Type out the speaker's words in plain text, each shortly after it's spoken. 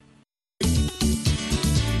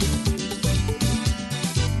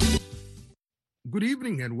Good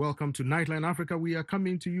evening and welcome to Nightline Africa. We are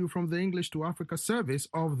coming to you from the English to Africa service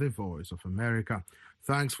of the Voice of America.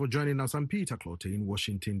 Thanks for joining us. I'm Peter Clotte in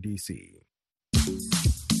Washington, D.C.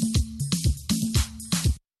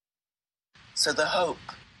 So the hope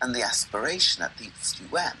and the aspiration at the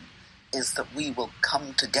UN is that we will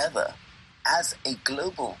come together as a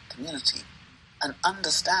global community and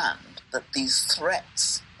understand that these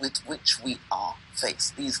threats with which we are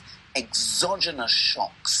faced, these exogenous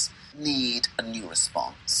shocks, need a new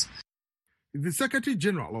response. The Secretary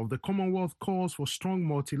General of the Commonwealth calls for strong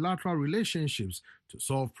multilateral relationships to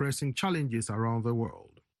solve pressing challenges around the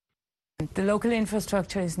world. The local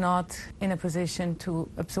infrastructure is not in a position to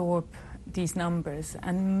absorb these numbers,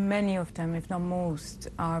 and many of them, if not most,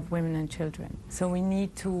 are women and children. So we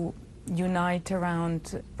need to unite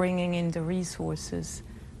around bringing in the resources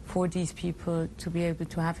for these people to be able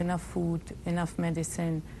to have enough food, enough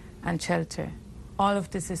medicine and shelter. All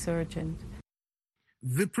of this is urgent.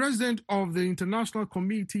 The president of the International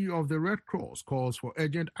Committee of the Red Cross calls for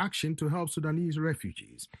urgent action to help Sudanese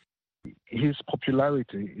refugees. His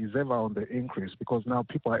popularity is ever on the increase because now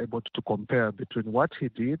people are able to compare between what he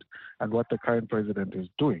did and what the current president is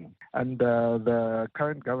doing. And the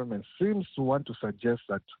current government seems to want to suggest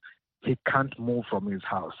that he can't move from his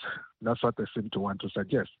house. That's what they seem to want to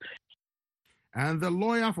suggest. And the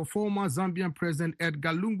lawyer for former Zambian President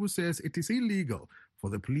Edgar Lungu says it is illegal for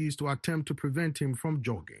the police to attempt to prevent him from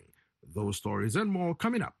jogging. Those stories and more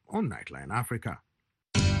coming up on Nightline Africa.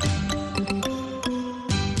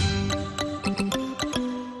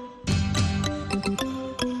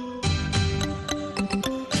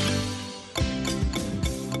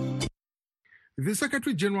 The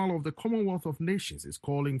Secretary General of the Commonwealth of Nations is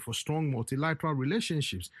calling for strong multilateral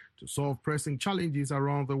relationships to solve pressing challenges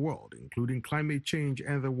around the world, including climate change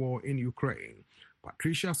and the war in Ukraine.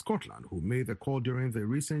 Patricia Scotland, who made the call during the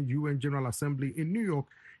recent UN General Assembly in New York,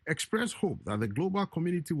 expressed hope that the global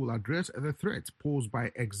community will address the threats posed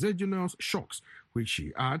by exogenous shocks, which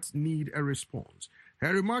she adds need a response.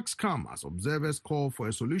 Her remarks come as observers call for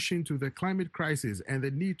a solution to the climate crisis and the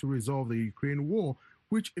need to resolve the Ukraine war,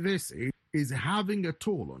 which they say is having a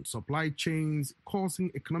toll on supply chains, causing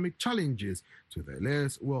economic challenges to the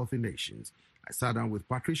less wealthy nations. I sat down with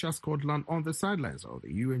Patricia Scotland on the sidelines of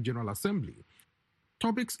the UN General Assembly.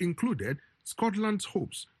 Topics included Scotland's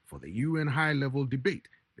hopes for the UN high-level debate,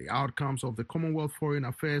 the outcomes of the Commonwealth Foreign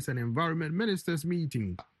Affairs and Environment Ministers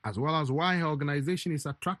meeting, as well as why her organization is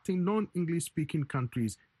attracting non-English speaking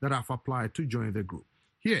countries that have applied to join the group.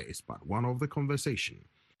 Here is part one of the conversation.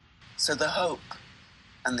 So the hope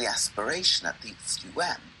and the aspiration at the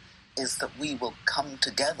UN is that we will come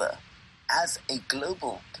together as a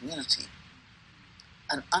global community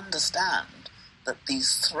and understand that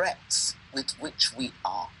these threats with which we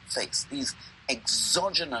are faced, these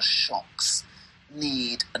exogenous shocks,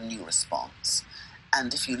 need a new response.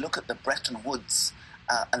 And if you look at the Bretton Woods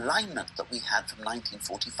alignment that we had from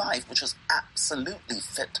 1945, which was absolutely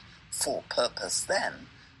fit for purpose then,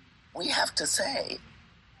 we have to say,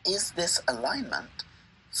 is this alignment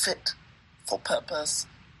fit for purpose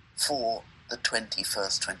for the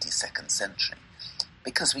 21st, 22nd century?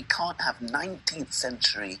 Because we can't have 19th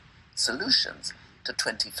century solutions to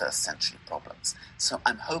 21st century problems. So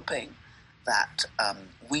I'm hoping that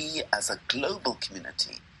we as a global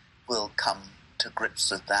community will come to grips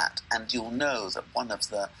with that. And you'll know that one of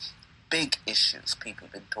the big issues people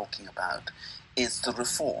have been talking about is the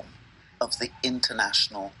reform of the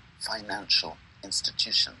international financial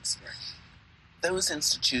institutions. Those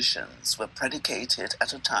institutions were predicated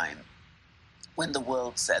at a time when the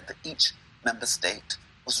world said that each member state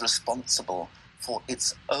was responsible for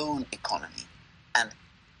its own economy, and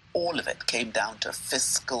all of it came down to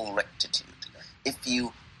fiscal rectitude. If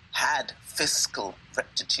you had fiscal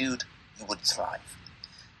rectitude, you would thrive.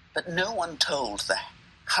 But no one told the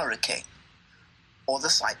hurricane or the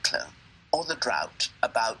cyclone or the drought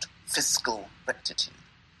about fiscal rectitude.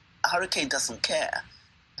 A hurricane doesn't care.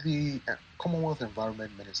 The Commonwealth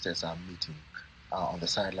Environment Ministers are meeting on the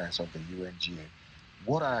sidelines of the UNGA.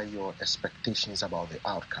 What are your expectations about the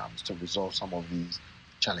outcomes to resolve some of these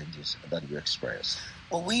challenges that you expressed?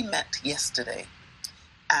 Well, we met yesterday,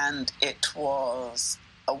 and it was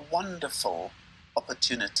a wonderful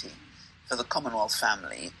opportunity for the Commonwealth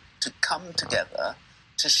family to come together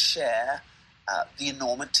to share the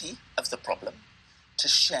enormity of the problem, to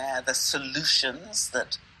share the solutions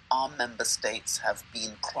that our member states have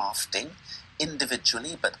been crafting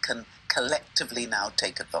individually but can collectively now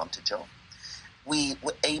take advantage of. We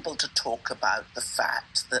were able to talk about the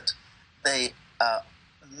fact that the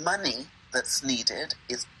money that's needed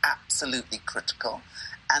is absolutely critical,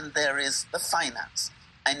 and there is the finance.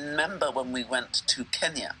 I remember when we went to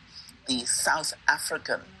Kenya, the South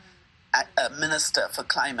African Minister for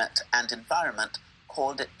Climate and Environment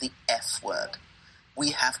called it the F word.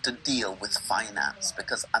 We have to deal with finance,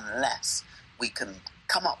 because unless we can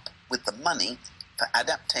come up with the money for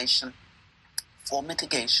adaptation, for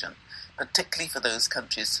mitigation, particularly for those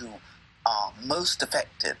countries who are most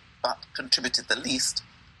affected but contributed the least,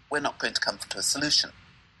 we're not going to come to a solution.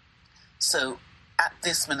 So at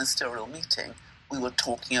this ministerial meeting, we were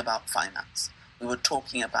talking about finance. We were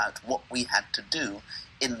talking about what we had to do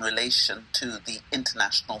in relation to the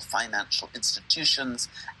international financial institutions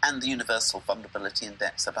and the Universal Vulnerability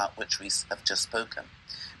Index, about which we have just spoken.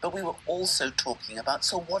 But we were also talking about,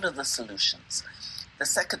 so what are the solutions? The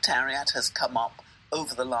Secretariat has come up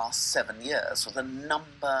over the last 7 years with a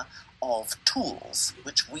number of tools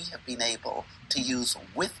which we have been able to use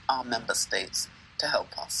with our member states to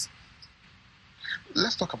help us.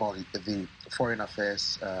 Let's talk about the Foreign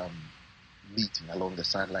Affairs meeting along the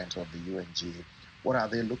sidelines of the UNGA. What are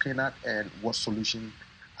they looking at, and what solution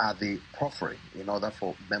are they proffering in order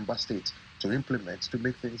for member states to implement to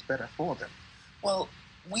make things better for them? Well,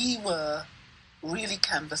 we were really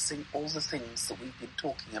canvassing all the things that we've been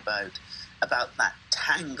talking about that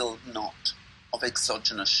tangled knot of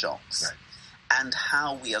exogenous shocks, right, and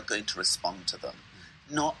how we are going to respond to them,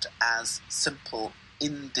 not as simple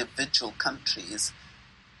individual countries,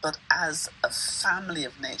 but as a family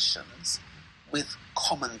of nations with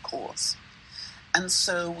common cause. And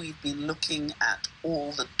so we've been looking at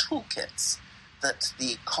all the toolkits that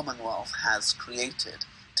the Commonwealth has created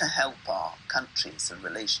to help our countries in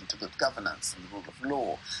relation to good governance and the rule of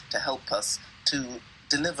law, to help us to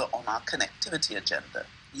deliver on our connectivity agenda.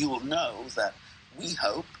 You will know that we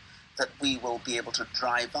hope that we will be able to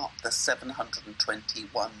drive up the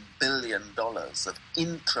 $721 billion of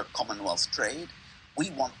intra-Commonwealth trade. We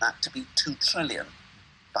want that to be $2 trillion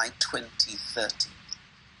by 2030.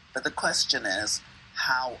 But the question is,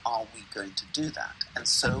 how are we going to do that? And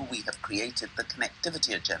so we have created the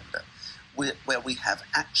connectivity agenda, where we have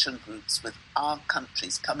action groups with our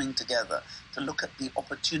countries coming together to look at the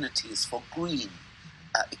opportunities for green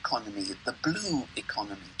economy, the blue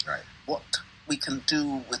economy, right, what we can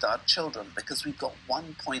do with our children, because we've got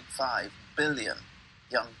 1.5 billion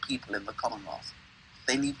young people in the Commonwealth.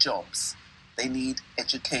 They need jobs, they need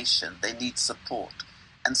education, they need support.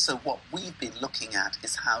 And so what we've been looking at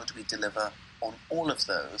is how do we deliver on all of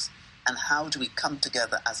those, and how do we come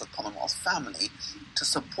together as a Commonwealth family to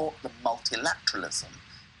support the multilateralism,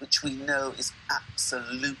 which we know is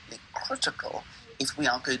absolutely critical if we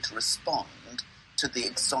are going to respond to the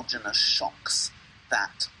exogenous shocks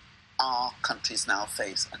that our countries now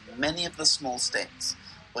face. And many of the small states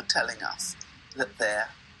were telling us that their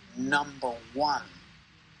number one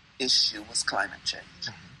issue was climate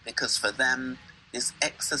change, because for them, this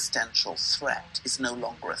existential threat is no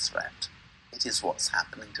longer a threat. It is what's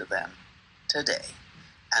happening to them today.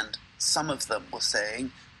 And some of them were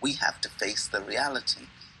saying we have to face the reality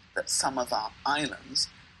that some of our islands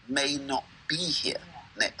may not be here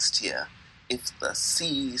next year if the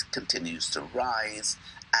sea continues to rise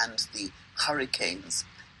and the hurricanes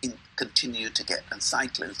continue to get, and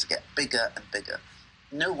cyclones to get bigger and bigger.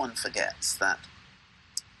 No one forgets that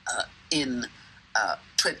in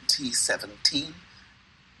 2017,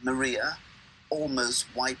 Maria almost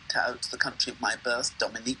wiped out the country of my birth,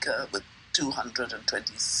 Dominica, with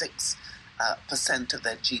 226% of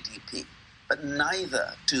their GDP. But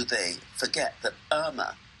neither do they forget that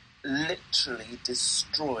Irma literally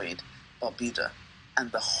destroyed Barbuda,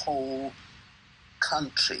 and the whole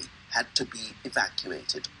country had to be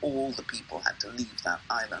evacuated. All the people had to leave that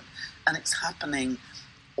island. And it's happening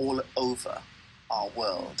all over our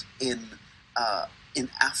world, in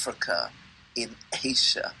Africa, in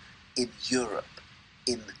Asia, in Europe,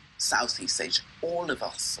 in Southeast Asia. All of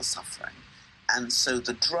us are suffering. And so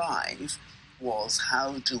the drive was,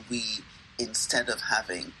 how do we, instead of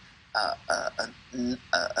having a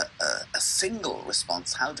single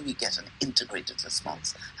response, how do we get an integrated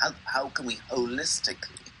response? How can we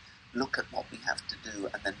holistically look at what we have to do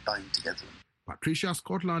and then bind together? Patricia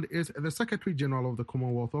Scotland is the Secretary General of the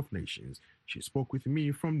Commonwealth of Nations. She spoke with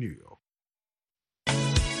me from New York.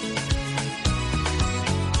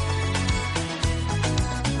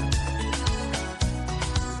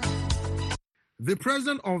 The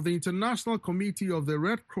president of the International Committee of the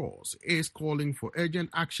Red Cross is calling for urgent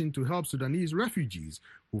action to help Sudanese refugees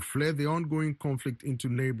who fled the ongoing conflict into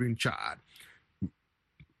neighboring Chad.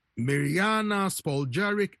 Mariana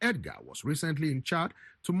Spoljaric Edgar was recently in Chad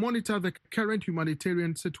to monitor the current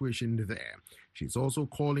humanitarian situation there. She's also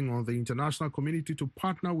calling on the international community to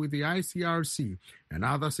partner with the ICRC and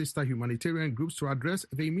other sister humanitarian groups to address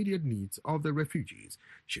the immediate needs of the refugees.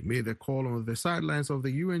 She made the call on the sidelines of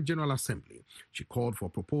the UN General Assembly. She called for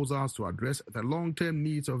proposals to address the long-term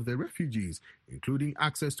needs of the refugees, including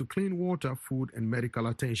access to clean water, food, and medical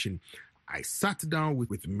attention. I sat down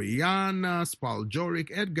with Mariana Spaljoric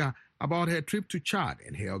Edgar about her trip to Chad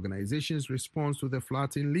and her organization's response to the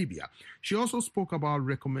floods in Libya. She also spoke about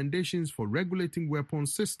recommendations for regulating weapon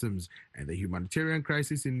systems and the humanitarian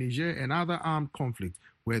crisis in Niger and other armed conflicts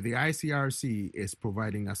where the ICRC is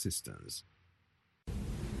providing assistance.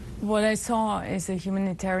 What I saw is a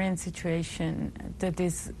humanitarian situation that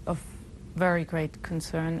is of very great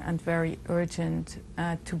concern and very urgent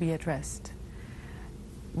to be addressed.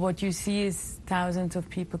 What you see is thousands of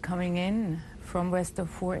people coming in from West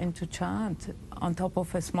Darfur into Chad on top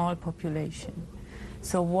of a small population.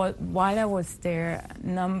 So while I was there,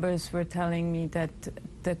 numbers were telling me that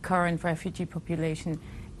the current refugee population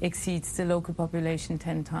exceeds the local population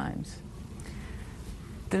 10 times.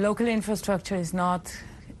 The local infrastructure is not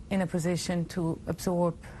in a position to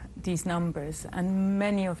absorb these numbers, and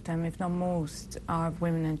many of them, if not most, are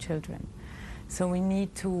women and children. So we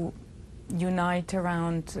need to unite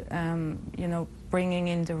around, bringing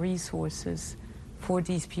in the resources for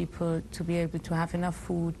these people to be able to have enough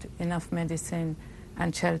food, enough medicine,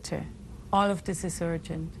 and shelter. All of this is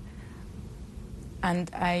urgent. And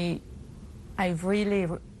I really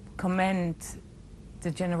commend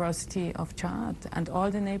the generosity of Chad and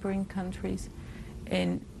all the neighboring countries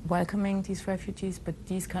in welcoming these refugees, but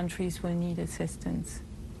these countries will need assistance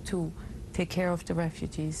to take care of the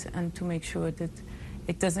refugees and to make sure that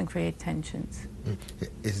it doesn't create tensions.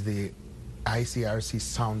 Is the ICRC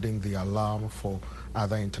sounding the alarm for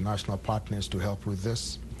other international partners to help with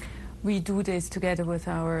this? We do this together with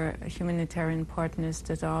our humanitarian partners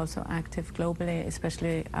that are also active globally,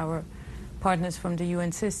 especially our partners from the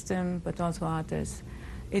UN system, but also others.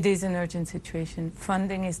 It is an urgent situation.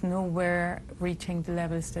 Funding is nowhere reaching the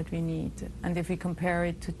levels that we need. And if we compare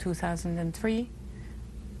it to 2003,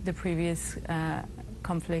 the previous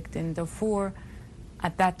conflict in Darfur,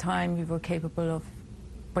 at that time we were capable of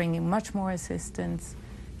bringing much more assistance.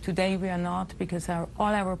 Today we are not, because all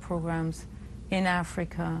our programs in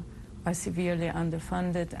Africa are severely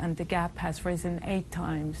underfunded, and the gap has risen 8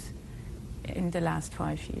 times in the last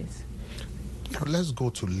 5 years. Let's go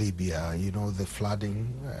to Libya. The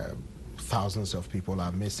flooding, thousands of people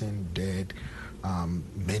are missing, dead,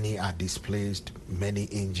 many are displaced, many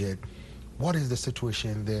injured. What is the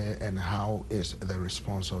situation there, and how is the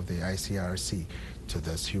response of the ICRC to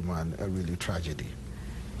this human really tragedy?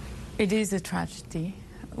 It is a tragedy.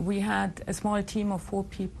 We had a small team of 4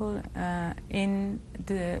 people in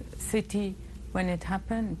the city when it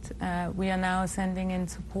happened. We are now sending in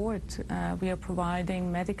support. We are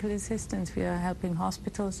providing medical assistance. We are helping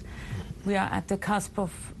hospitals. We are at the cusp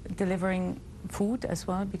of delivering food as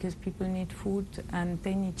well, because people need food and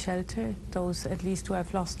they need shelter, those at least who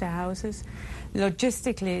have lost their houses.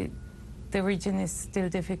 Logistically, the region is still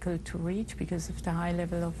difficult to reach because of the high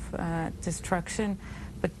level of destruction.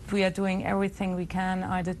 But we are doing everything we can,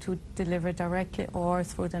 either to deliver directly or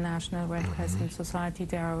through the National Red Crescent Society.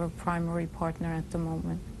 They are our primary partner at the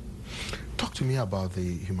moment. Talk to me about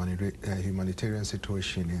the humanitarian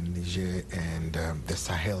situation in Niger and the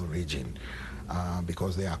Sahel region,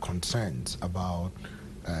 because there are concerns about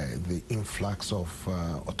the influx of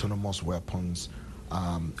autonomous weapons,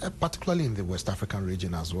 particularly in the West African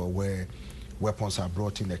region as well, where weapons are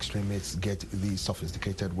brought in, extremists get these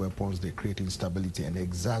sophisticated weapons, they create instability and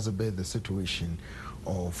exacerbate the situation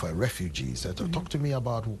of refugees. Talk to me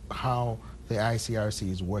about how the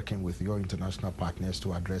ICRC is working with your international partners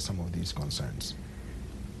to address some of these concerns.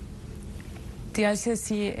 The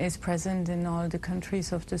ICRC is present in all the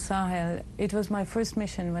countries of the Sahel. It was my first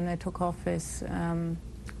mission when I took office,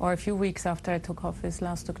 or a few weeks after I took office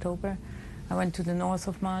last October. I went to the north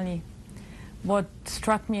of Mali. What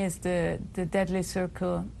struck me is the deadly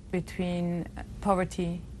circle between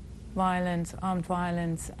poverty, violence, armed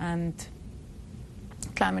violence, and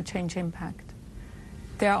climate change impact.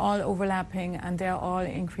 They are all overlapping, and they are all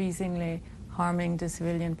increasingly harming the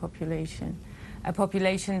civilian population, a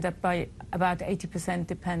population that by about 80%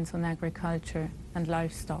 depends on agriculture and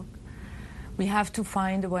livestock. We have to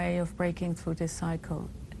find a way of breaking through this cycle.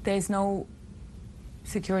 There is no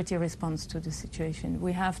security response to the situation.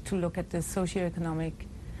 We have to look at the socioeconomic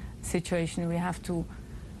situation. We have to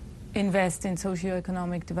invest in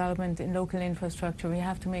socioeconomic development, in local infrastructure. We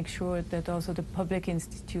have to make sure that also the public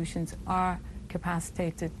institutions are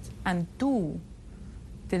capacitated and do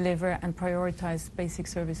deliver and prioritize basic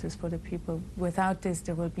services for the people. Without this,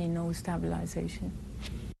 there will be no stabilization.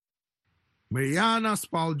 Mariana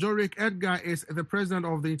Spaljoric Edgar is the president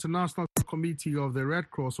of the International Committee of the Red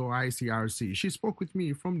Cross, or ICRC. She spoke with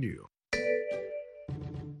me from New York.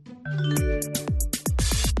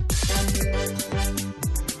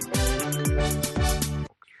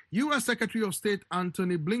 U.S. Secretary of State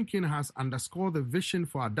Antony Blinken has underscored the vision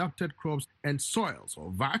for adapted crops and soils,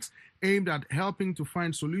 or VACS, aimed at helping to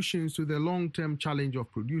find solutions to the long-term challenge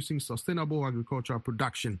of producing sustainable agricultural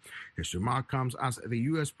production. His remark comes as the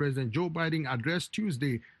U.S. President Joe Biden addressed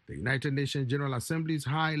Tuesday the United Nations General Assembly's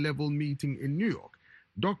high-level meeting in New York.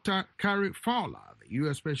 Dr. Carrie Fowler, the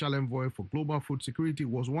U.S. Special Envoy for Global Food Security,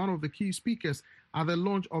 was one of the key speakers at the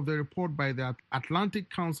launch of the report by the Atlantic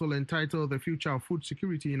Council entitled The Future of Food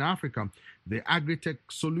Security in Africa, the Agri-Tech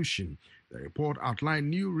Solution. The report outlined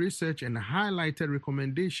new research and highlighted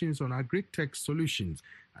recommendations on agri-tech solutions.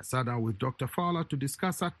 I sat down with Dr. Fowler to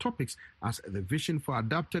discuss our topics as the vision for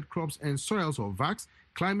adapted crops and soils, or VACS,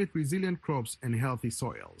 climate-resilient crops, and healthy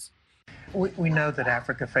soils. We know that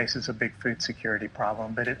Africa faces a big food security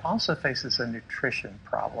problem, but it also faces a nutrition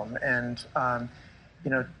problem. And,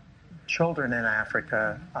 children in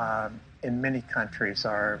Africa, in many countries,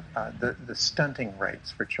 are the stunting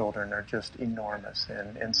rates for children are just enormous.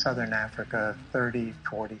 In Southern Africa, 30,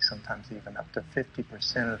 40, sometimes even up to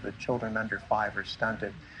 50% of the children under 5 are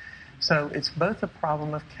stunted. So it's both a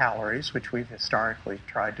problem of calories, which we've historically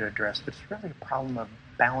tried to address, but it's really a problem of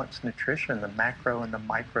balanced nutrition, the macro and the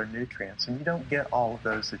micronutrients. And you don't get all of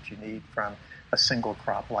those that you need from a single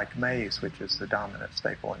crop like maize, which is the dominant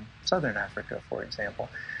staple in Southern Africa, for example.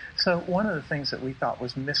 So one of the things that we thought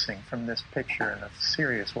was missing from this picture in a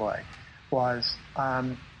serious way was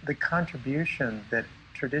the contribution that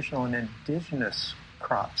traditional and indigenous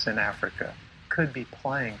crops in Africa could be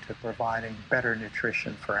playing to providing better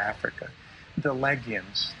nutrition for Africa. The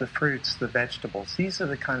legumes, the fruits, the vegetables, these are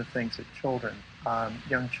the kind of things that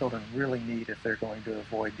young children really need if they're going to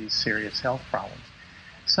avoid these serious health problems.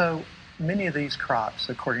 So many of these crops,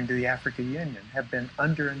 according to the Africa Union, have been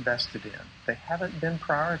underinvested in. They haven't been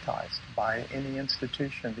prioritized by any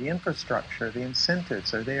institution. The infrastructure, the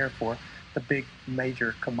incentives are there for the big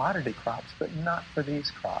major commodity crops, but not for these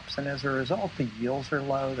crops. And as a result, the yields are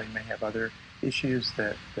low. They may have other issues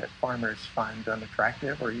that farmers find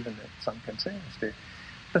unattractive, or even that some consumers do.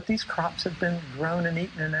 But these crops have been grown and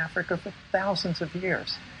eaten in Africa for thousands of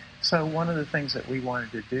years. So one of the things that we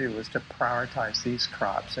wanted to do was to prioritize these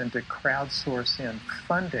crops and to crowdsource in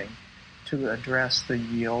funding to address the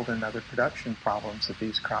yield and other production problems that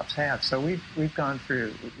these crops have. So we've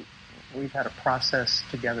had a process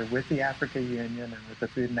together with the Africa Union and with the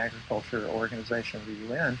Food and Agriculture Organization of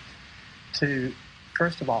the UN to,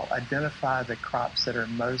 first of all, identify the crops that are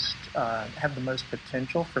have the most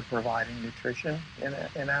potential for providing nutrition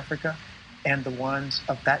in Africa, and the ones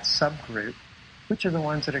of that subgroup, which are the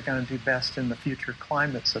ones that are going to do best in the future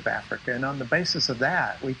climates of Africa. And on the basis of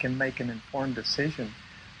that, we can make an informed decision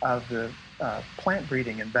of the plant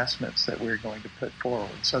breeding investments that we're going to put forward.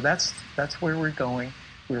 So that's where we're going.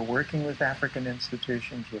 We're working with African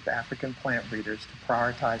institutions, with African plant breeders to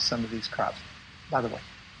prioritize some of these crops. By the way,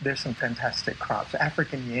 there's some fantastic crops.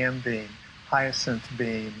 African yam bean, hyacinth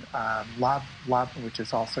bean, lob, which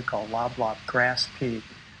is also called lob, grass pea.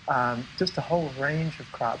 Just a whole range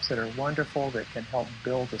of crops that are wonderful, that can help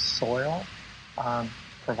build the soil,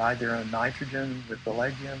 provide their own nitrogen with the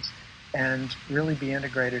legumes, and really be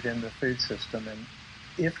integrated in the food system. And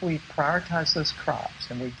if we prioritize those crops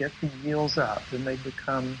and we get the yields up, then they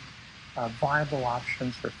become viable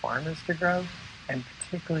options for farmers to grow, and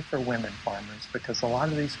particularly for women farmers, because a lot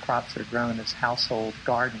of these crops are grown as household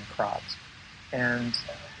garden crops. And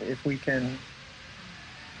if we can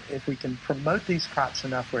promote these crops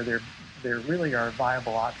enough where they really are a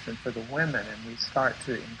viable option for the women, and we start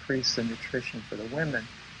to increase the nutrition for the women,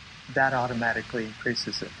 that automatically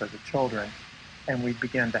increases it for the children, and we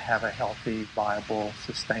begin to have a healthy, viable,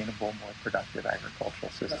 sustainable, more productive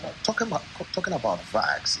agricultural system. Talking about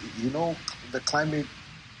VACS, the climate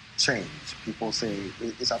change, people say,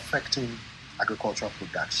 is affecting agricultural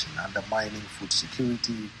production, undermining food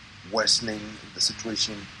security, worsening the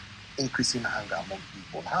situation, increasing anger among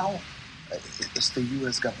people. How is the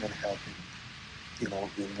U.S. government helping,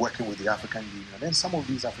 in working with the African Union and some of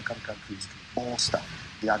these African countries to bolster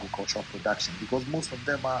the agricultural production? Because most of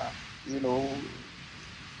them are,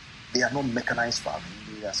 they are not mechanized farming,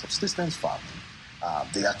 they are subsistence farming.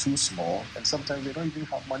 They are too small, and sometimes they don't even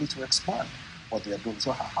have money to expand what they are doing.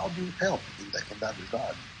 So how do you help in that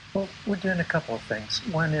regard? Well, we're doing a couple of things.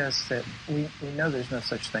 One is that we know there's no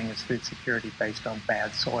such thing as food security based on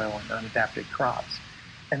bad soil and unadapted crops.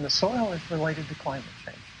 And the soil is related to climate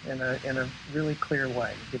change in a really clear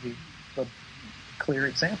way. I'll give you a clear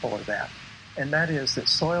example of that. And that is that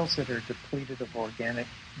soils that are depleted of organic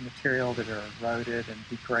material, that are eroded and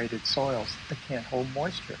degraded soils, they can't hold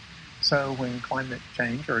moisture. So when climate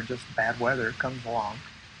change or just bad weather comes along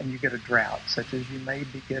and you get a drought, such as you may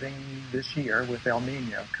be getting this year with El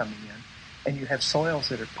Nino coming in, and you have soils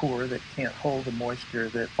that are poor that can't hold the moisture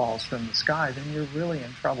that falls from the sky, then you're really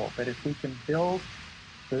in trouble. But if we can build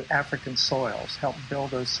the African soils, help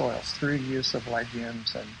build those soils through use of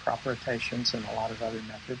legumes and crop rotations and a lot of other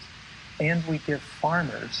methods, and we give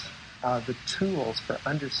farmers the tools for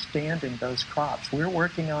understanding those crops. We're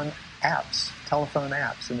working on apps, telephone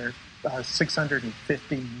apps, and there's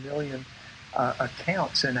 650 million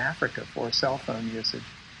accounts in Africa for cell phone usage.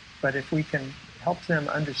 But if we can help them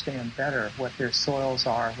understand better what their soils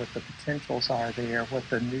are, what the potentials are there, what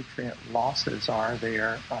the nutrient losses are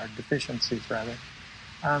there, or deficiencies rather,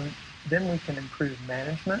 then we can improve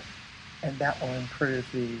management, and that will improve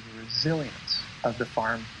the resilience of the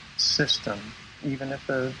farm system, even at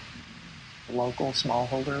the local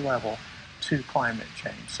smallholder level, to climate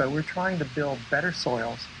change. So we're trying to build better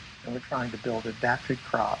soils, and we're trying to build adapted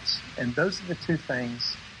crops. And those are the two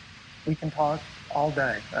things. We can talk all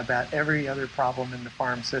day about every other problem in the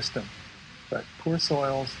farm system, but poor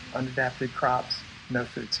soils, unadapted crops, no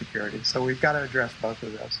food security. So we've got to address both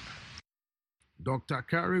of those. Dr.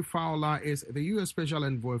 Kerry Fowler is the U.S. Special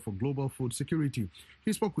Envoy for Global Food Security.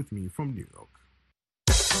 He spoke with me from New York.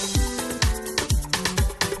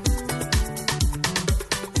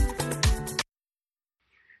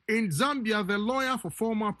 In Zambia, the lawyer for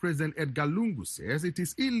former President Edgar Lungu says it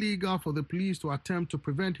is illegal for the police to attempt to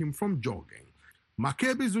prevent him from jogging.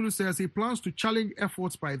 Makebi Zulu says he plans to challenge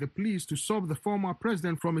efforts by the police to stop the former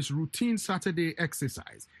president from his routine Saturday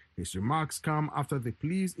exercise. His remarks come after the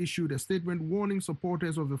police issued a statement warning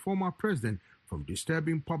supporters of the former president from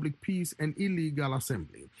disturbing public peace and illegal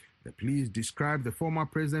assembly. The police described the former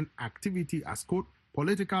president's activity as, quote,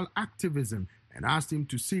 political activism and asked him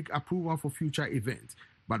to seek approval for future events.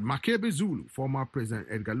 But Makebi Zulu, former President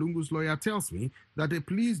Edgar Lungu's lawyer, tells me that the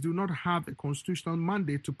police do not have a constitutional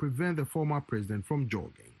mandate to prevent the former president from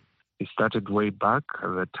jogging. It started way back at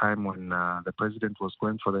the time when the president was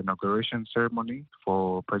going for the inauguration ceremony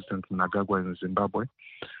for President Mnangagwa in Zimbabwe.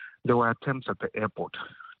 There were attempts at the airport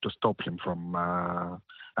to stop him from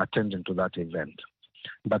attending to that event,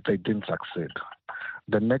 but they didn't succeed.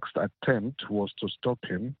 The next attempt was to stop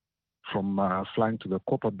him from flying to the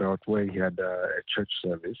Copper Belt where he had a church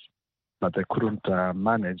service, but they couldn't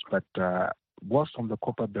manage. But whilst on the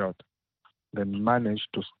Copper Belt, they managed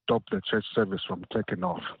to stop the church service from taking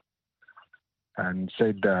off and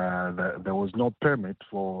said that there was no permit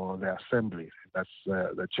for the assembly. That's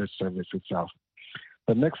the church service itself.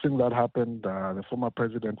 The next thing that happened, the former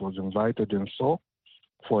president was invited in Seoul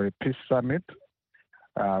for a peace summit.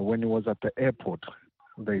 When he was at the airport,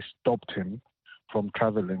 they stopped him from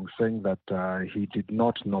traveling, saying that he did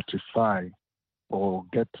not notify or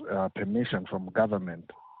get permission from government.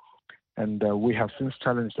 And we have since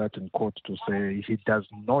challenged that in court to say he does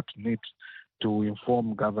not need to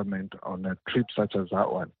inform government on a trip such as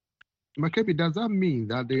that one. Makebi, does that mean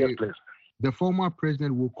that the former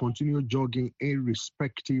president will continue jogging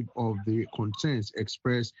irrespective of the concerns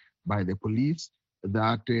expressed by the police,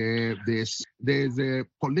 that there's a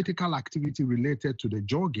political activity related to the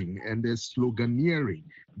jogging and there's sloganeering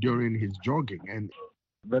during his jogging? And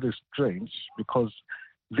very strange, because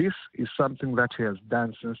this is something that he has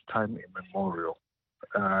done since time immemorial,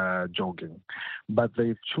 jogging. But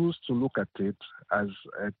they choose to look at it as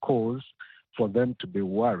a cause for them to be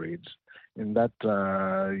worried, in that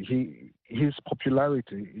his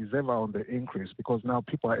popularity is ever on the increase, because now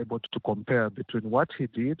people are able to compare between what he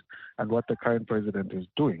did and what the current president is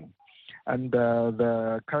doing. And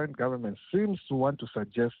the current government seems to want to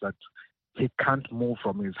suggest that he can't move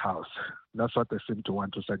from his house. That's what they seem to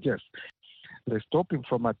want to suggest. They stop him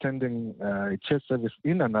from attending a church service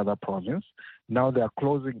in another province. Now they are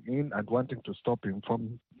closing in and wanting to stop him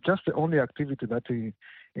from just the only activity that he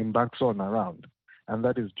embarks on around, and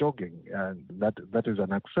that is jogging. And that is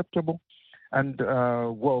unacceptable. And,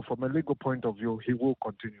 well, from a legal point of view, he will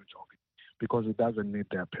continue jogging because he doesn't need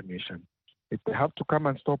their permission. If they have to come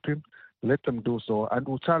and stop him, let them do so, and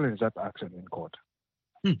we'll challenge that action in court.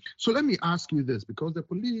 So let me ask you this, because the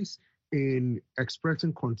police, in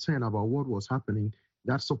expressing concern about what was happening,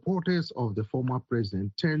 that supporters of the former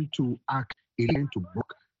president tend to act to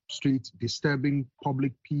block streets, disturbing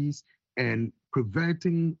public peace, and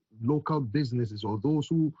preventing local businesses or those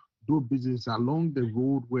who do business along the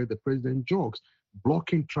road where the president jogs,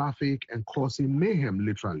 blocking traffic and causing mayhem,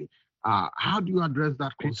 literally. How do you address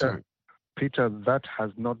that concern? Peter, that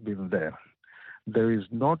has not been there. There is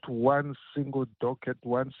not one single docket,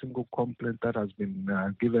 one single complaint that has been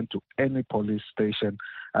given to any police station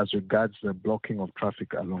as regards the blocking of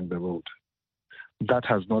traffic along the road. That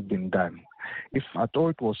has not been done. If at all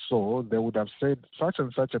it was so, they would have said such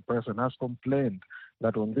and such a person has complained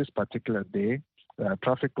that on this particular day,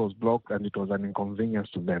 traffic was blocked and it was an inconvenience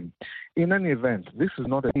to them. In any event, this is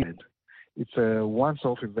not an event. It's a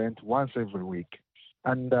once-off event, once every week.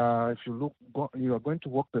 And if you are going to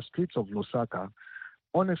walk the streets of Lusaka,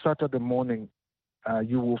 on a Saturday morning,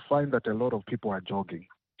 you will find that a lot of people are jogging.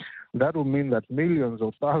 That will mean that millions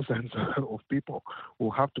or thousands of people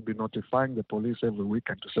will have to be notifying the police every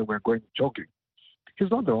weekend to say we're going jogging. He's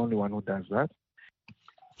not the only one who does that.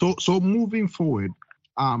 So moving forward,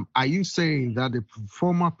 are you saying that the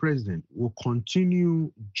former president will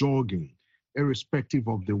continue jogging irrespective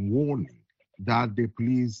of the warning that the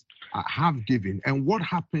police have given? And what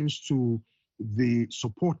happens to the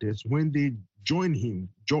supporters when they join him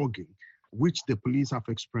jogging, which the police have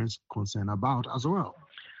expressed concern about as well?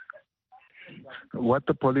 What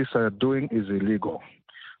the police are doing is illegal.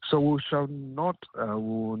 So we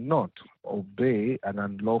will not obey an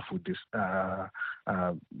unlawful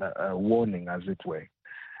warning, as it were.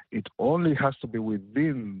 It only has to be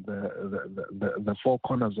within the four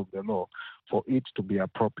corners of the law for it to be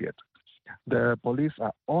appropriate. The police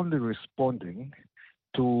are only responding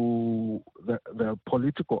to the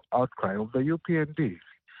political outcry of the UPND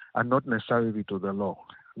and not necessarily to the law.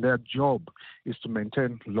 Their job is to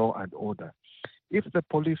maintain law and order. If the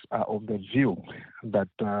police are of the view that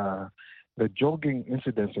the jogging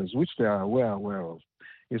incidences, which they are aware of,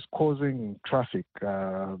 is causing traffic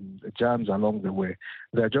jams along the way,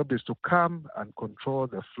 their job is to come and control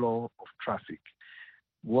the flow of traffic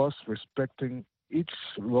whilst respecting each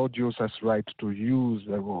road user's right to use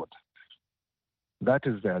the road. That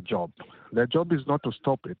is their job. Their job is not to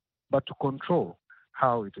stop it, but to control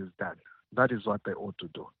how it is done. That is what they ought to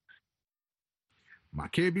do.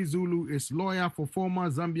 Makebi Zulu is lawyer for former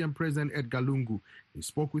Zambian President Edgar Lungu. He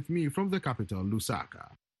spoke with me from the capital,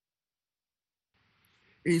 Lusaka.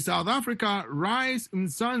 In South Africa, Rise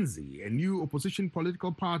Mzansi, a new opposition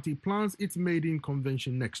political party, plans its maiden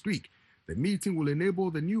convention next week. The meeting will enable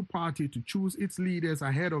the new party to choose its leaders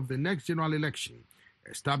ahead of the next general election.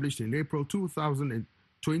 Established in April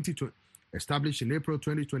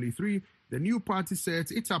 2023, the new party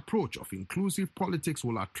says its approach of inclusive politics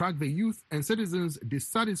will attract the youth and citizens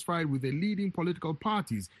dissatisfied with the leading political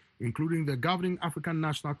parties, including the governing African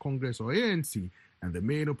National Congress, or ANC, and the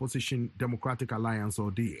main opposition Democratic Alliance,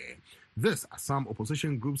 or DA. This, as some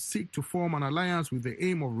opposition groups seek to form an alliance with the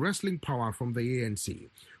aim of wresting power from the ANC.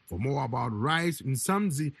 For more about Rise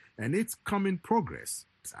Mzansi and its coming progress,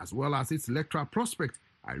 as well as its electoral prospect,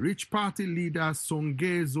 I reached party leader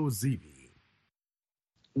Songezo Zivi.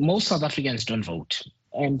 Most South Africans don't vote.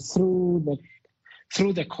 And through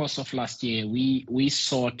the course of last year, we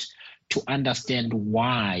sought to understand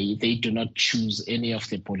why they do not choose any of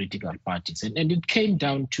the political parties. And it came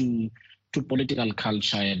down to political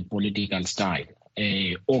culture and political style,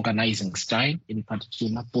 organizing style, in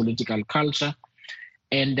particular, political culture,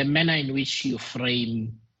 and the manner in which you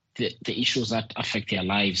frame the issues that affect their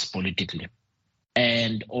lives politically.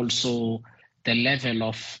 And also the level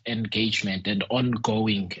of engagement and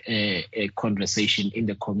ongoing conversation in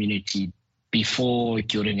the community before,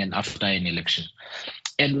 during, and after an election.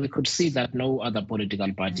 And we could see that no other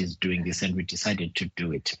political party is doing this, and we decided to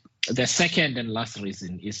do it. The second and last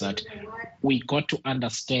reason is that we got to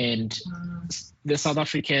understand the South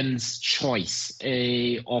Africans' choice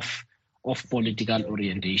of political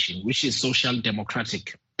orientation, which is social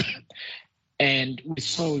democratic. And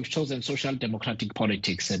we've chosen social democratic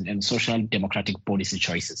politics and social democratic policy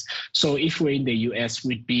choices. So if we're in the US,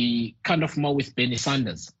 we'd be kind of more with Bernie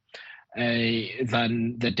Sanders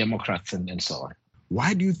than the Democrats and so on.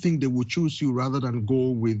 Why do you think they would choose you rather than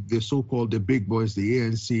go with the so-called the big boys, the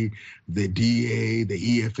ANC, the DA,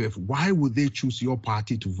 the EFF? Why would they choose your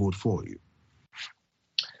party to vote for you?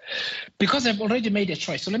 Because they've already made a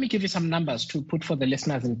choice. So let me give you some numbers to put for the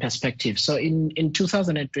listeners in perspective. So in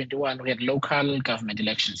 2021, we had local government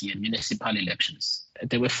elections here, municipal elections.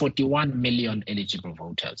 There were 41 million eligible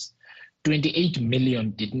voters. 28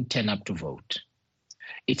 million didn't turn up to vote.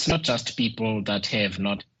 It's not just people that have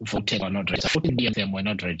not voted or not registered. 14 million of them were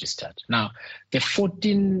not registered. Now, the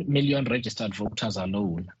 14 million registered voters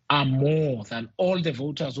alone are more than all the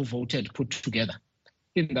voters who voted put together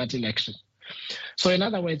in that election. So in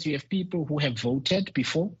other words, you have people who have voted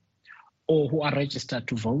before or who are registered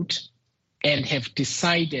to vote and have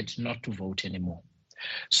decided not to vote anymore.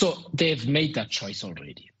 So they've made that choice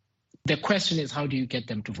already. The question is, how do you get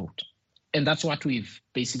them to vote? And that's what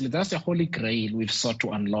that's the holy grail we've sought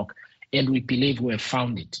to unlock, and we believe we have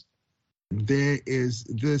found it. There is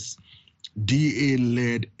this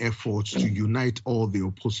DA-led efforts to unite all the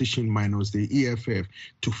opposition minus the EFF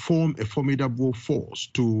to form a formidable force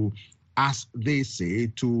to, as they say,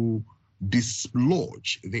 to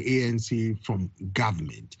dislodge the ANC from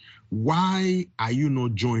government. Why are you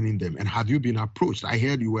not joining them? And have you been approached? I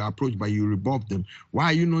heard you were approached, but you rebuffed them. Why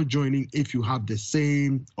are you not joining if you have the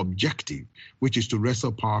same objective, which is to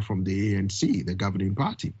wrestle power from the ANC, the governing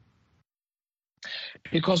party?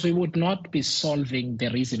 Because we would not be solving the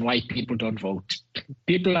reason why people don't vote.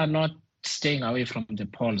 People are not staying away from the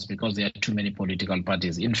polls because there are too many political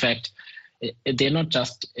parties. In fact, they're not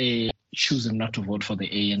just choosing not to vote for the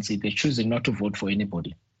ANC, they're choosing not to vote for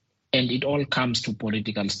anybody. And it all comes to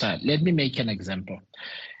political style. Let me make an example.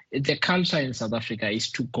 The culture in South Africa is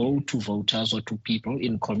to go to voters or to people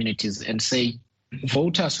in communities and say,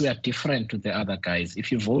 voters, we are different to the other guys.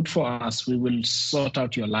 If you vote for us, we will sort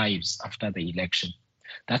out your lives after the election.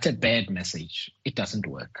 That's a bad message. It doesn't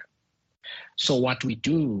work. So what we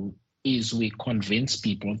do is we convince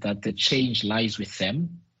people that the change lies with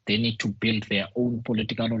them. They need to build their own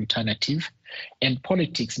political alternative, and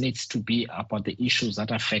politics needs to be about the issues that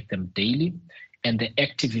affect them daily, and the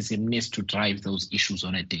activism needs to drive those issues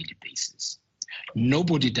on a daily basis.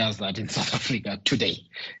 Nobody does that in South Africa today,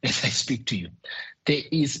 as I speak to you. There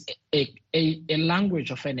is a language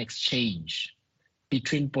of an exchange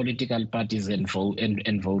between political parties and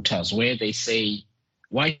voters where they say,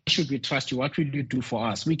 why should we trust you? What will you do for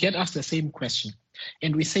us? We get asked the same question.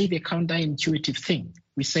 And we say the counterintuitive thing.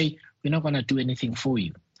 We say, we're not going to do anything for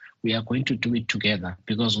you. We are going to do it together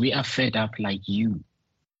because we are fed up like you.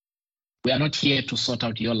 We are not here to sort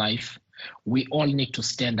out your life. We all need to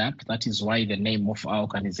stand up. That is why the name of our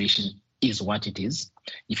organization is what it is.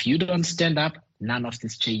 If you don't stand up, none of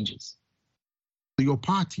this changes. Your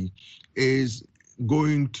party is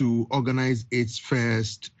going to organize its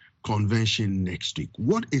first convention next week.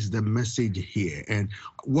 What is the message here, and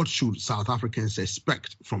what should South Africans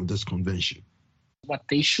expect from this convention? What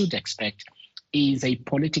they should expect is a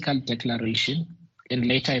political declaration and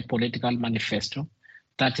later a political manifesto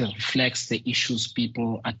that reflects the issues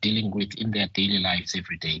people are dealing with in their daily lives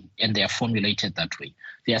every day, and they are formulated that way.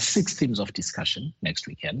 There are 6 themes of discussion next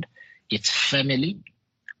weekend. It's family,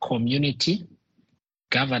 community,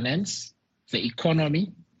 governance, the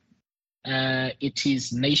economy, it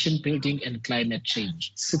is nation building and climate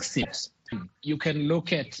change. 6 themes. You can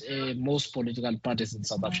look at most political parties in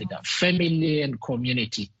South Africa. Family and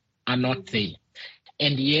community are not there.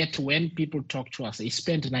 And yet when people talk to us, they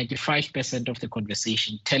spend 95% of the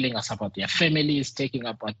conversation telling us about their families, telling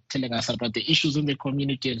us about the issues in the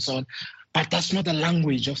community and so on. But that's not the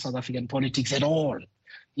language of South African politics at all.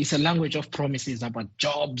 It's a language of promises about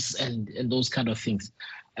jobs and those kind of things.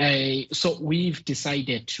 So we've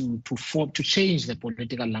decided to change the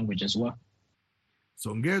political language as well.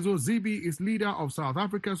 Songezo Zibi is leader of South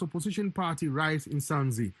Africa's opposition party Rise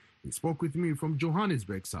Insanzi. He spoke with me from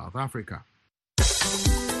Johannesburg, South Africa.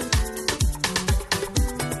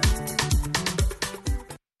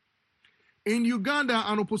 In Uganda,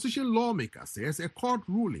 an opposition lawmaker says a court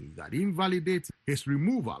ruling that invalidates his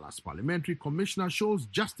removal as parliamentary commissioner shows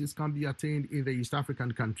justice can be attained in the East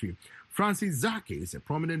African country. Francis Zake is a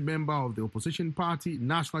prominent member of the opposition party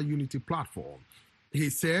National Unity Platform. He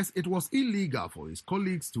says it was illegal for his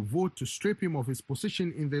colleagues to vote to strip him of his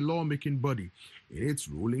position in the lawmaking body. In its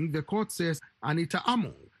ruling, the court says Anita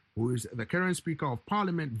Among, who is the current Speaker of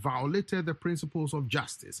Parliament, violated the principles of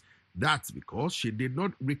justice. That's because she did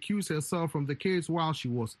not recuse herself from the case while she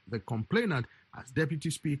was the complainant as Deputy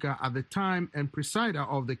Speaker at the time and presider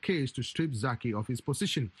of the case to strip Zaki of his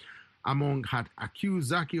position. Among had accused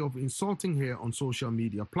Zaki of insulting her on social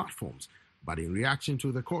media platforms. But in reaction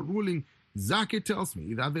to the court ruling, Zaki tells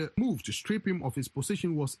me that the move to strip him of his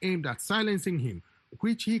position was aimed at silencing him,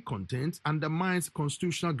 which he contends undermines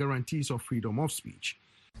constitutional guarantees of freedom of speech.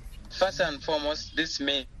 First and foremost, this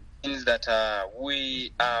means that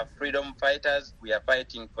we are freedom fighters. We are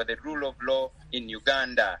fighting for the rule of law in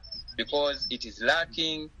Uganda because it is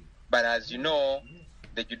lacking. But as you know,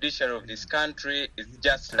 the judiciary of this country is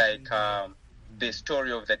just like the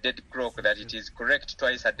story of the dead clock, that it is correct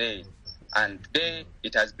twice a day. And today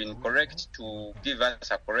it has been correct to give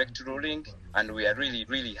us a correct ruling, and we are really,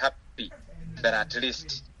 really happy that at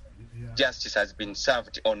least justice has been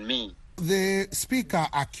served on me. The speaker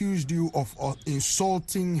accused you of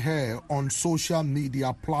insulting her on social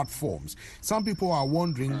media platforms. Some people are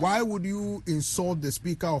wondering, why would you insult the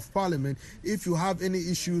Speaker of Parliament? If you have any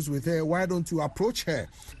issues with her, why don't you approach her?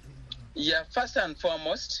 Yeah, first and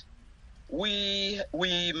foremost,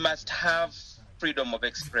 we must have freedom of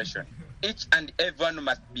expression. Each and everyone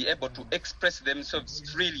must be able to express themselves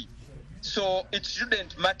freely. So it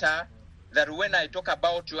shouldn't matter that when I talk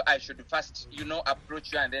about you, I should first,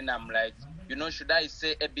 approach you, and then I'm like, should I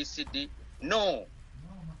say A, B, C, D? No.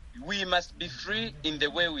 We must be free in the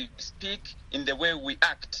way we speak, in the way we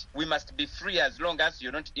act. We must be free as long as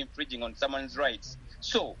you're not infringing on someone's rights.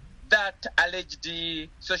 So that alleged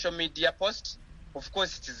social media post, of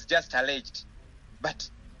course, it is just alleged, but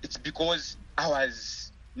it's because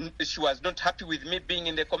she was not happy with me being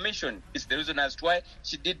in the commission. It's the reason as to why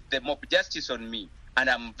she did the mob justice on me. And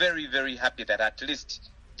I'm very, very happy that at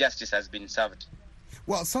least justice has been served.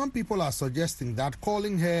 Well, some people are suggesting that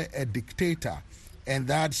calling her a dictator and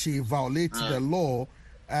that she violates the law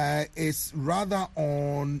is rather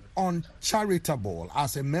uncharitable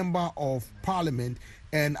as a member of parliament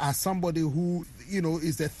and as somebody who,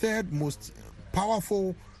 is the third most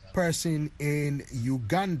powerful person in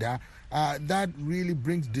Uganda. That really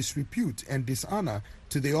brings disrepute and dishonor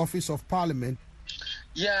to the office of parliament.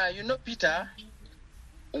 Yeah, Peter,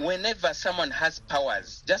 whenever someone has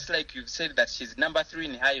powers, just like you've said that she's number 3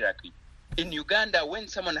 in hierarchy, in Uganda, when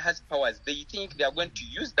someone has powers, they think they are going to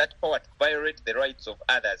use that power to violate the rights of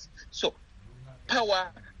others. So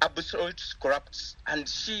power absolutes corrupts, and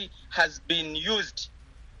she has been used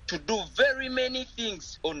to do very many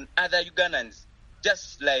things on other Ugandans.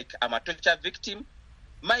 Just like I'm a torture victim,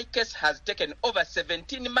 my case has taken over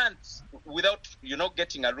 17 months without,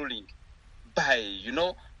 getting a ruling. By,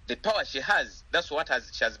 the power she has, that's what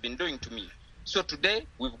she has been doing to me. So today,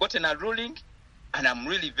 we've gotten a ruling, and I'm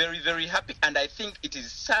really very, very happy. And I think it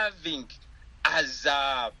is serving as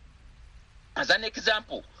an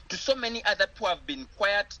example to so many other who have been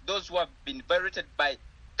quiet, those who have been violated by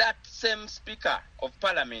that same Speaker of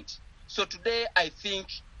Parliament. So today, I think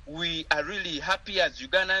we are really happy as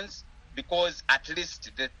Ugandans because at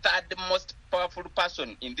least the third most powerful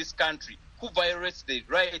person in this country who violates the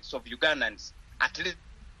rights of Ugandans, at least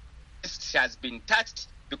she has been touched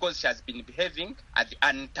because she has been behaving as the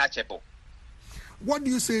untouchable. What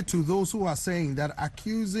do you say to those who are saying that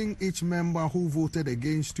accusing each member who voted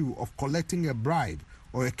against you of collecting a bribe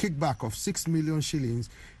or a kickback of 6 million shillings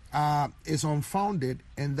is unfounded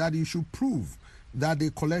and that you should prove that they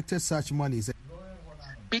collected such monies?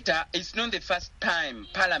 Peter, it's not the first time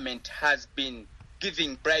Parliament has been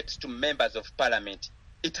giving bribes to members of Parliament.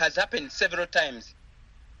 It has happened several times.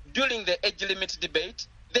 During the age limit debate,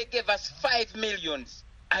 they gave us 5 million.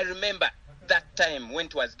 I remember that time when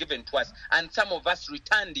it was given to us, and some of us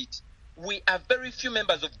returned it. We are very few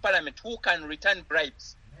members of Parliament who can return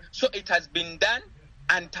bribes. So it has been done,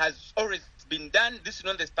 and it has always been done. This is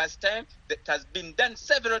not the first time. It has been done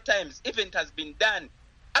several times. Even it has been done.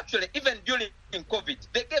 Actually, even during COVID,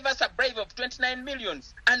 they gave us a bribe of 29 million,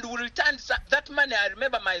 and we returned that money. I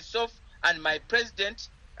remember myself and my president,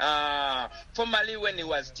 formerly when he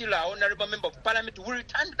was still an honorable member of Parliament, we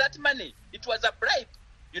returned that money. It was a bribe.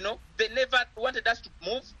 They never wanted us to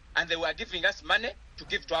move, and they were giving us money to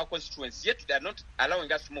give to our constituents, yet they are not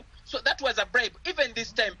allowing us to move. So that was a bribe. Even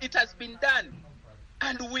this time, it has been done.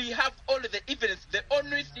 And we have all the evidence. The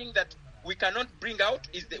only thing that we cannot bring out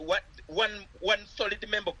is the one solid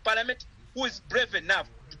member of Parliament who is brave enough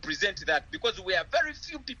to present that, because we are very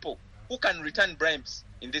few people who can return bribes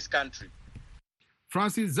in this country.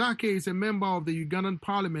 Francis Zake is a member of the Ugandan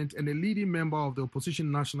Parliament and a leading member of the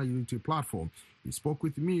opposition National Unity Platform. He spoke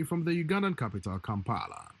with me from the Ugandan capital,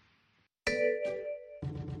 Kampala.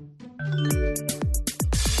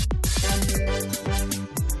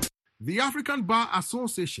 The African Bar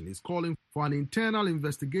Association is calling for an internal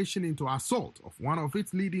investigation into assault of one of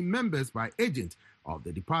its leading members by agents of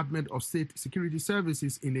the Department of State Security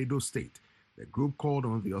Services in Edo State. The group called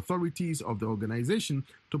on the authorities of the organization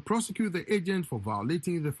to prosecute the agent for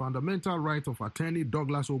violating the fundamental right of Attorney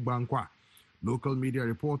Douglas Ogbankwa. Local media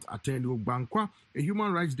reports Attorney Ogbankwa, a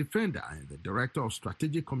human rights defender and the director of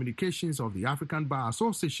strategic communications of the African Bar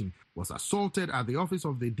Association, was assaulted at the office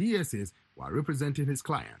of the DSS while representing his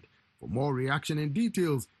client. For more reaction and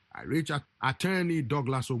details, I reached Attorney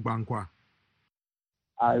Douglas Ogbankwa.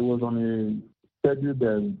 I was on a scheduled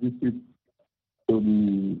visit to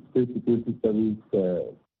the State Security Service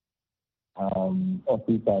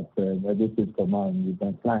office at Edo State Command with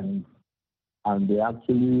my client, and they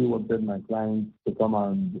actually wanted my client to come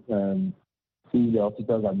and see the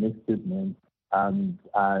officers and make statements. And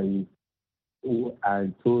I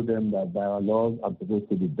told them that by our laws, I'm supposed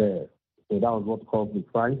to be there. So that was what caused the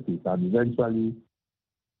crisis. And eventually,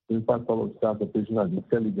 Principal of Staff Operational and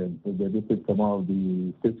Intelligence, so the Edo State Command of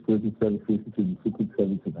the State Security Service, to the Secret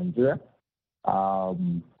Service in Nigeria,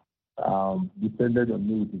 descended on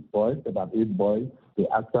me with his boys, about 8 boys. They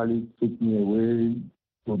actually took me away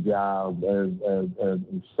to their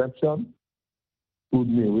reception, pulled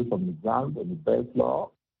me away from the ground on the bed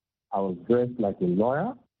floor. I was dressed like a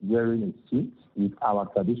lawyer, wearing a suit with our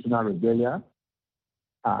traditional regalia.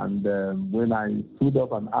 And when I stood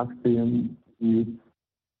up and asked him if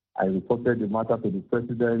I reported the matter to the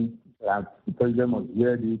president, that the president must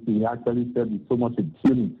hear this, he actually said with so much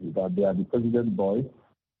impunity that they are the president's boys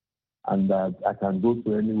and that I can go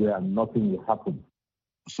to anywhere and nothing will happen.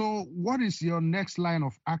 So what is your next line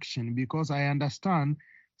of action? Because I understand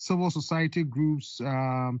civil society groups,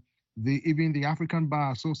 even the African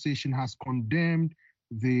Bar Association has condemned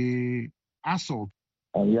the assault.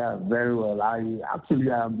 Yeah, very well. I am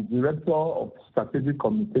the director of strategic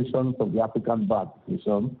communications of the African Bar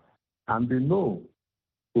Association, and they know.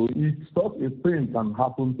 So if such a thing can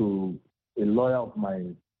happen to a lawyer of my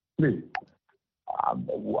place,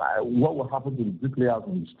 what will happen to the bricklayers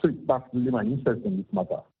on the street? That's really my interest in this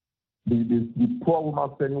matter. The poor woman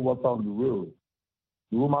selling water on the road,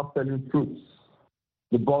 the woman selling fruits,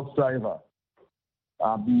 the bus driver,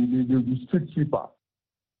 the street sweeper.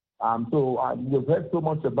 So we've heard so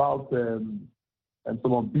much about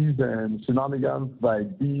some of these shenanigans by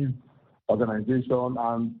these organizations,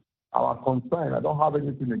 and our concern, I don't have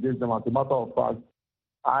anything against them. As a matter of fact,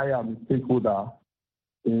 I am a stakeholder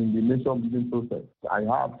in the nation building process.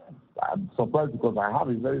 I'm surprised because I have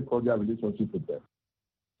a very cordial relationship with them.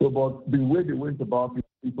 So, but the way they went about it,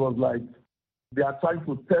 it was like they are trying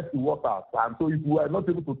to test the waters. And so if we are not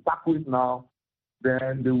able to tackle it now,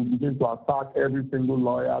 then they will begin to attack every single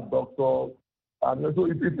lawyer, doctor. And so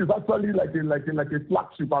it is actually like a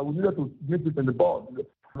flagship. I needed to nip it in the bud.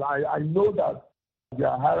 I know that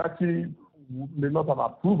their hierarchy may not have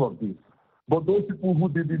approved of this. But those people who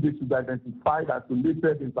did it, they should be identified,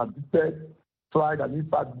 isolated, interdicted, tried, and in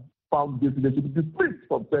fact found guilty. They should be dismissed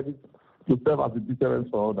from service to serve as a deterrent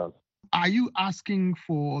for others. Are you asking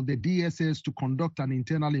for the DSS to conduct an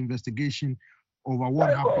internal investigation over what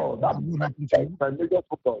happened? That's my major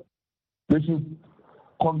focus. They should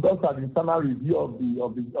conduct an internal review of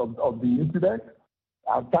the incident.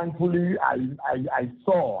 Thankfully, I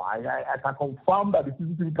saw, I can confirm that the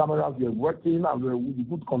CCTV cameras were working and were in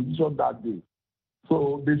good condition that day.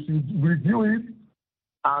 So they should review it,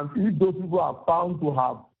 and if those people are found to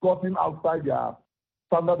have gotten outside their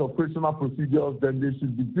standard operational procedures, then they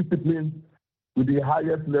should be disciplined with the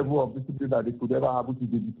highest level of discipline that they could ever have, which is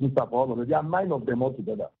the dismissal for all of them. There are 9 of them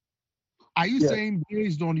altogether. Are you saying,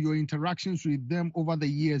 based on your interactions with them over the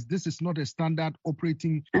years, this is not a standard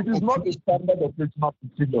operating? It is not a standard operational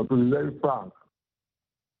procedure, to be very frank.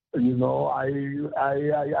 You know, I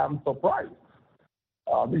am surprised.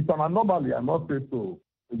 It's an anomaly, I must say so.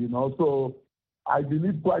 You know, so I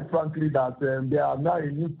believe, quite frankly, that there are now a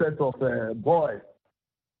new set of boys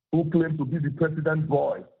who claim to be the president's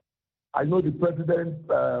boys. I know the president,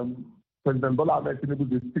 President Bola Ahmed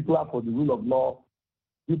Tinubu, is a stickler for the rule of law,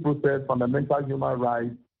 due process, fundamental human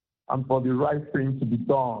rights, and for the right thing to be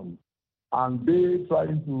done. And they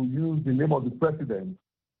trying to use the name of the president,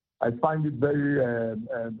 I find it very,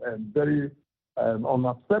 very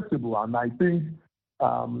unacceptable. And I think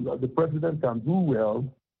the president can do well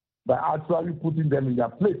by actually putting them in their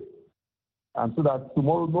place. And so that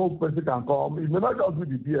tomorrow no person can come. It may not just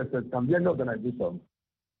be the DSS, it can be any organization.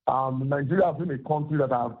 Nigeria has been a country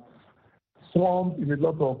that has swarmed in a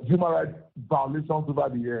lot of human rights violations over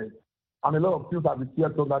the years, and a lot of things have been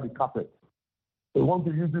swept under the carpet. We want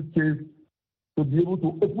to use this case to be able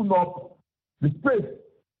to open up the space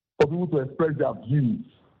for people to express their views.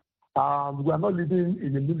 We are not living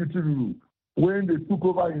in a military rule. When they took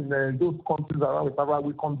over in those countries around West Africa,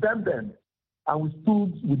 we condemned them, and we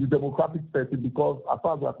stood with the democratic party because, as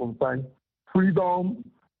far as we are concerned, freedom,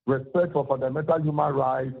 respect for fundamental human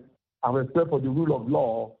rights, and respect for the rule of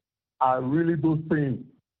law are really those things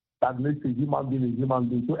that makes a human being a human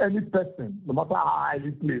being. So any person, no matter how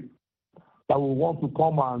highly placed, that will want to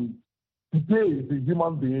come and today is a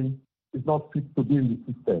human being is not fit to be in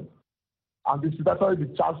the system. And they should actually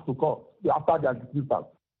be charged to court after their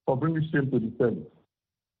dismissal for bringing shame to the service.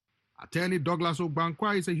 Attorney Douglas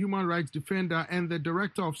Obankwa is a human rights defender and the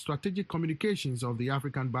Director of Strategic Communications of the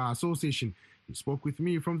African Bar Association. He spoke with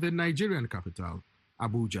me from the Nigerian capital,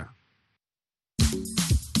 Abuja.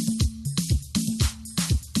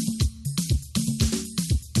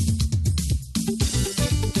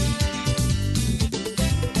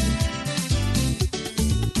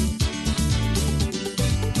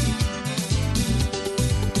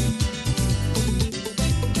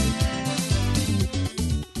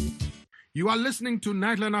 You are listening to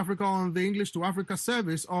Nightline Africa on the English to Africa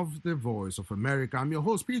service of the Voice of America. I'm your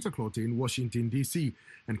host, Peter Clotte in Washington, D.C.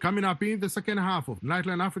 And coming up in the second half of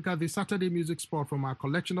Nightline Africa, the Saturday music spot from our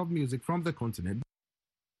collection of music from the continent.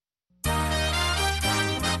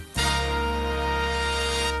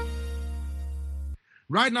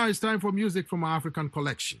 Right now, it's time for music from our African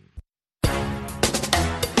collection.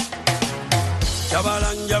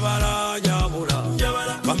 Jabala, jabala, jabula,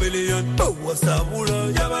 jabala, chameleon, what's up,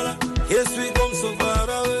 jabala. Yes, we come so far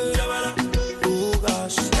away, jabala. Oh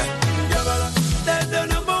gosh, jabala. They don't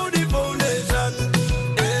know about the foundation,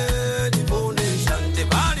 the foundation. The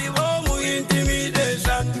body warm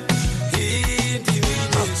intimidation.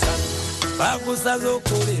 Bakusazo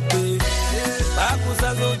kurete,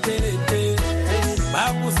 bakusazo terete,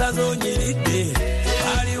 bakusazo nyirite,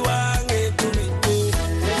 bali wange tumite,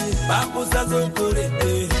 bakusazo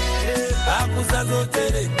kurete, bakusazo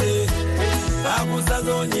terete,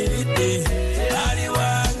 bakusazo nyirite, bali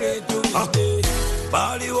wange tumite,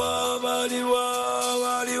 bali wa baba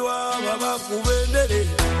kubendere,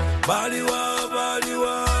 bali wa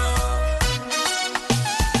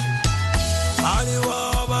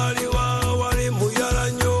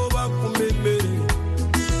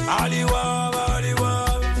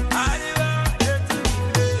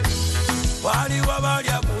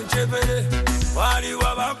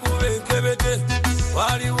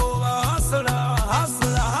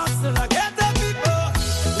hustler, get the people.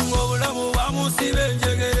 Ngobulamu bamusibe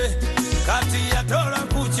njegere, kati ya tora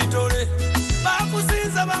kuchitore,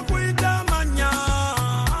 bakusiza bakuita manya.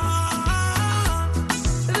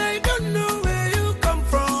 They don't know where you come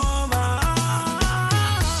from.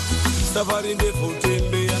 Safari ndefu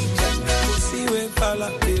tembea, usiwe pala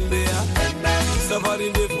tembea. Safari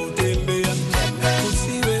ndefu tembea,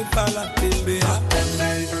 usiwe pala tembea.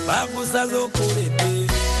 Bakusazo kurete,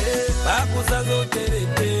 bakusazo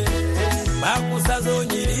terete, bakusazo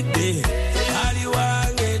nyirite, bali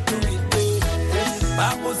wange tumite,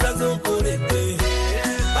 bakusazo kurete,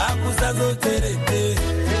 bakusazo terete,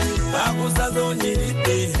 bakusazo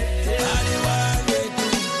nyirite, bali wange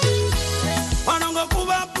tumite. Wanongo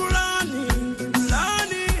kuba plani,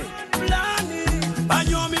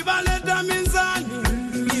 banyomi baleta mizani,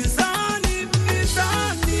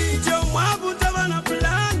 jomwabu tabana plani.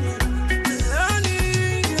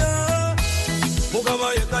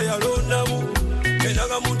 Yalonamu,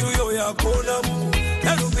 kenaga muntu yo yakonamu,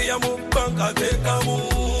 narubia mubanka tekamu,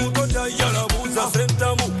 kota yalabuza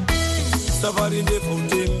sentamu. Safari ndefu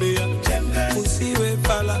tembea, usiwe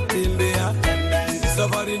pala tembea.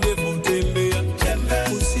 Safari ndefu tembea,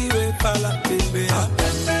 usiwe pala tembea.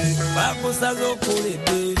 Bakusazo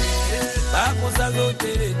kurete, bakusazo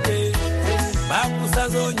terete,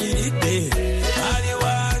 bakusazo nyirite, bali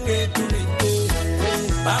wange tumite,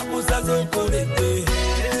 bakusazo kurete,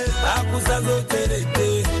 bakusazo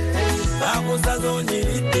terete, bakusazo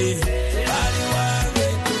nyirite, bali wange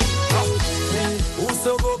tumite.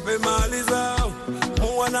 Usogope mali zao,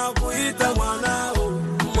 mwana kuita mwanao,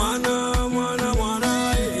 mwana,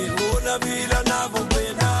 una bila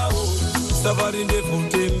navopendao. Safari ndefu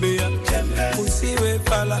tembea, usiwe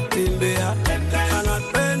pala tembea,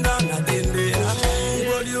 anapenda natembea,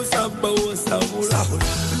 ngoli usaba usabula.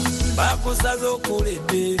 Bakusazo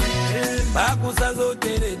kurete, bakusazo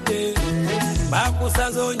terete,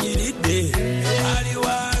 bakusazo nyirite, bali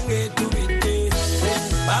wange tumite,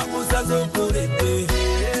 bakusazo kurete,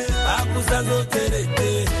 bakusazo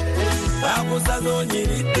terete, bakusazo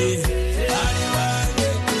nyirite, bali wange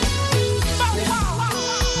tumite.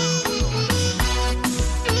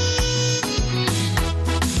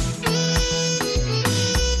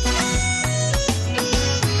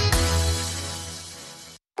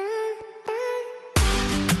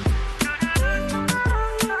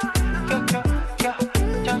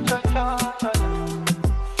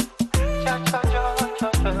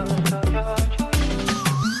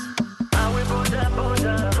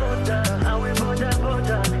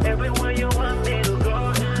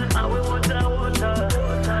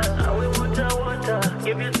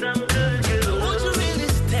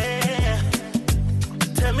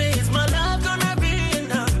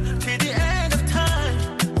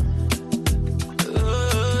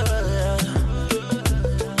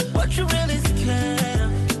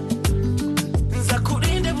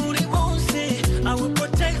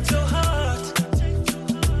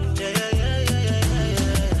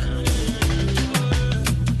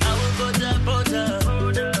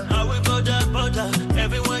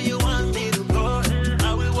 Everywhere you want me to go,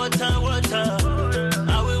 I will water.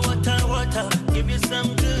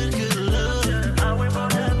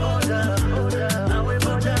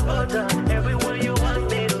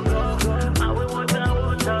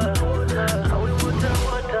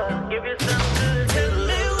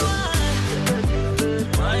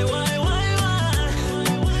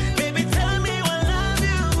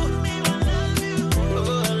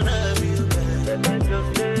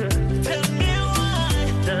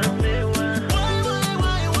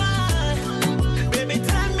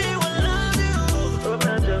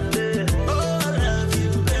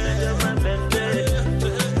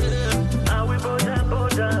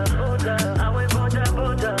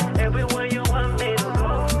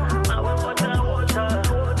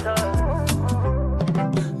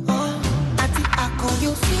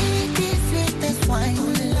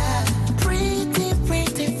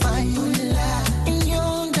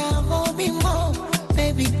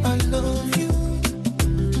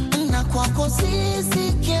 kwako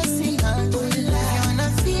sisi kiasi gani,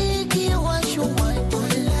 wanafiki washuwa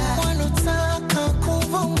wanotaka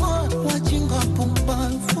kuvongwa wajinga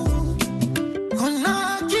pumbavu.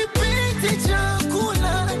 Kuna kipindi cha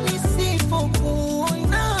kula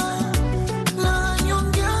nisipokuona na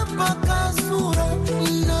nyongea mpaka sura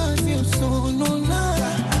inavyosonona.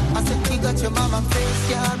 Asekiga cha mama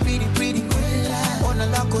face ya pretty pretty, ona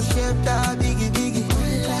lako shape da bigi bigi,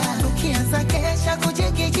 tukianza kesha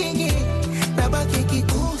kujigijigi nabaki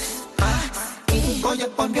kikusi. Ngoja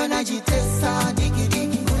kwambia najitesa digi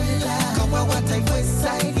digi, kama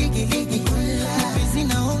wataiweza ligi ligi, nipizi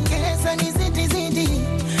naongeza nizidi zidi,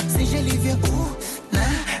 sijelivyo na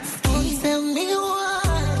semiwa.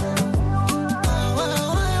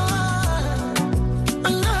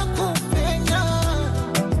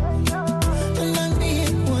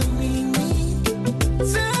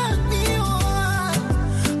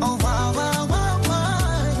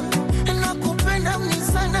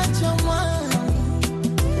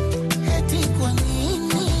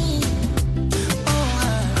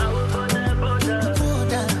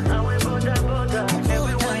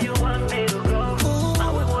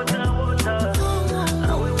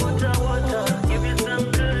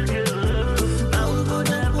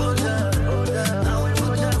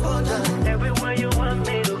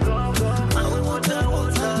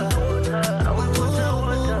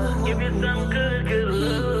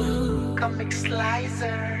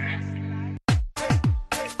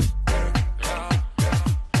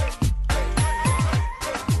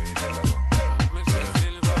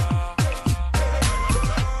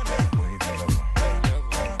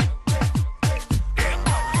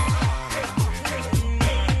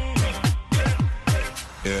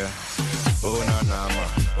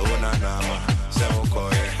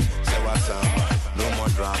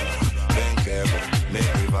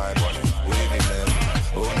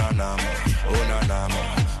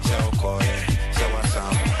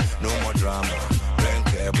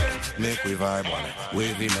 Make we vibe on it,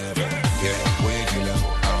 wavy level, yeah, wavy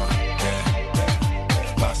level, yeah.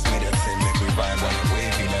 Pass me that thing, make we vibe on it,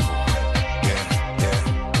 wavy level, yeah, yeah,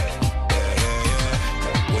 yeah, yeah,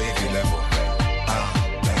 yeah, wavy level,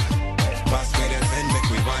 yeah. Pass me that thing, make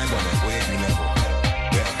we vibe on it, wavy level,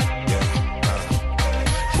 yeah, yeah,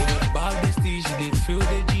 She got bad besties, she did feel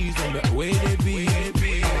the G's and the way they be.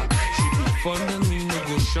 She be fond of me, no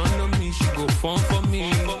go shun on me, she go fun for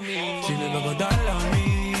me. She never go down on me.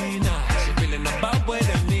 About where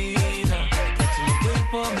they mean, catching the way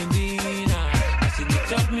for Medina. I see they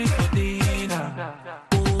chop me for dinner.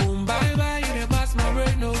 Boom, bye bye, you pass my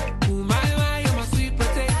brain, no. Boom, bye bye, you're my sweet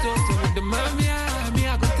potato. So with the mommy,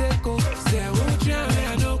 I go take over. Say I won't try me,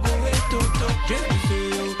 I don't go wait to talk. Check me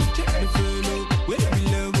feel, wait me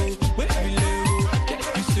level, wait me level. Check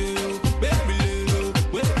me feel, wait me level,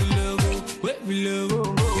 wait me level, wait me level.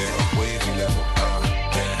 Yeah, wait me level,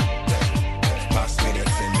 yeah. Pass me that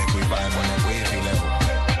thing, make me vibe on it.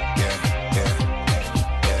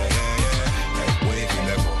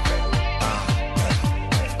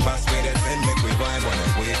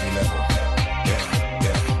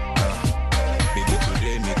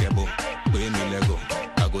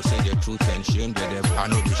 I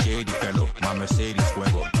know the shady fellow, my Mercedes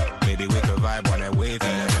fuego. Maybe we could vibe on that wave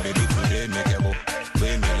and baby today make it go.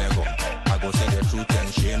 Way me lego. I go say the truth and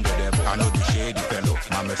shame the devil. I know the shady fellow,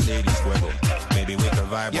 my Mercedes fuego. Maybe we could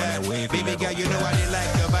vibe on that wave. Baby girl, you know I didn't like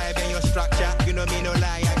your vibe and your structure. You know me no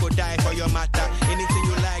lie, I go die for your matter. Anything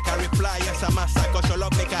you like, I reply yes, I'm massa. Cause your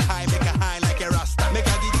love make a high like a rasta. Make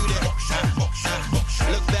I give you the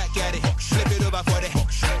look back at it, flip it over for the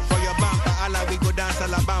for your bumper. Allah we go dance a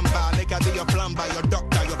la bamba. Make I be your plumber, your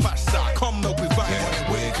doctor, your pastor. Come up with vibe on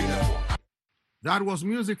the wavy level. That was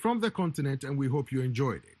music from the continent, and we hope you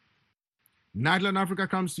enjoyed it. Nightline Africa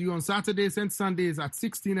comes to you on Saturdays and Sundays at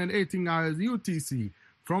 16 and 18 hours UTC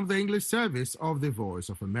from the English service of the Voice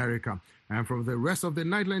of America. And from the rest of the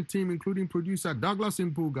Nightline team, including producer Douglas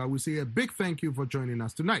Impuga, we say a big thank you for joining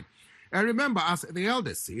us tonight. And remember, as the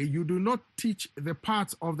elders say, you do not teach the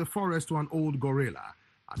parts of the forest to an old gorilla.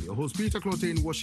 I'm your host, Peter Clote in Washington.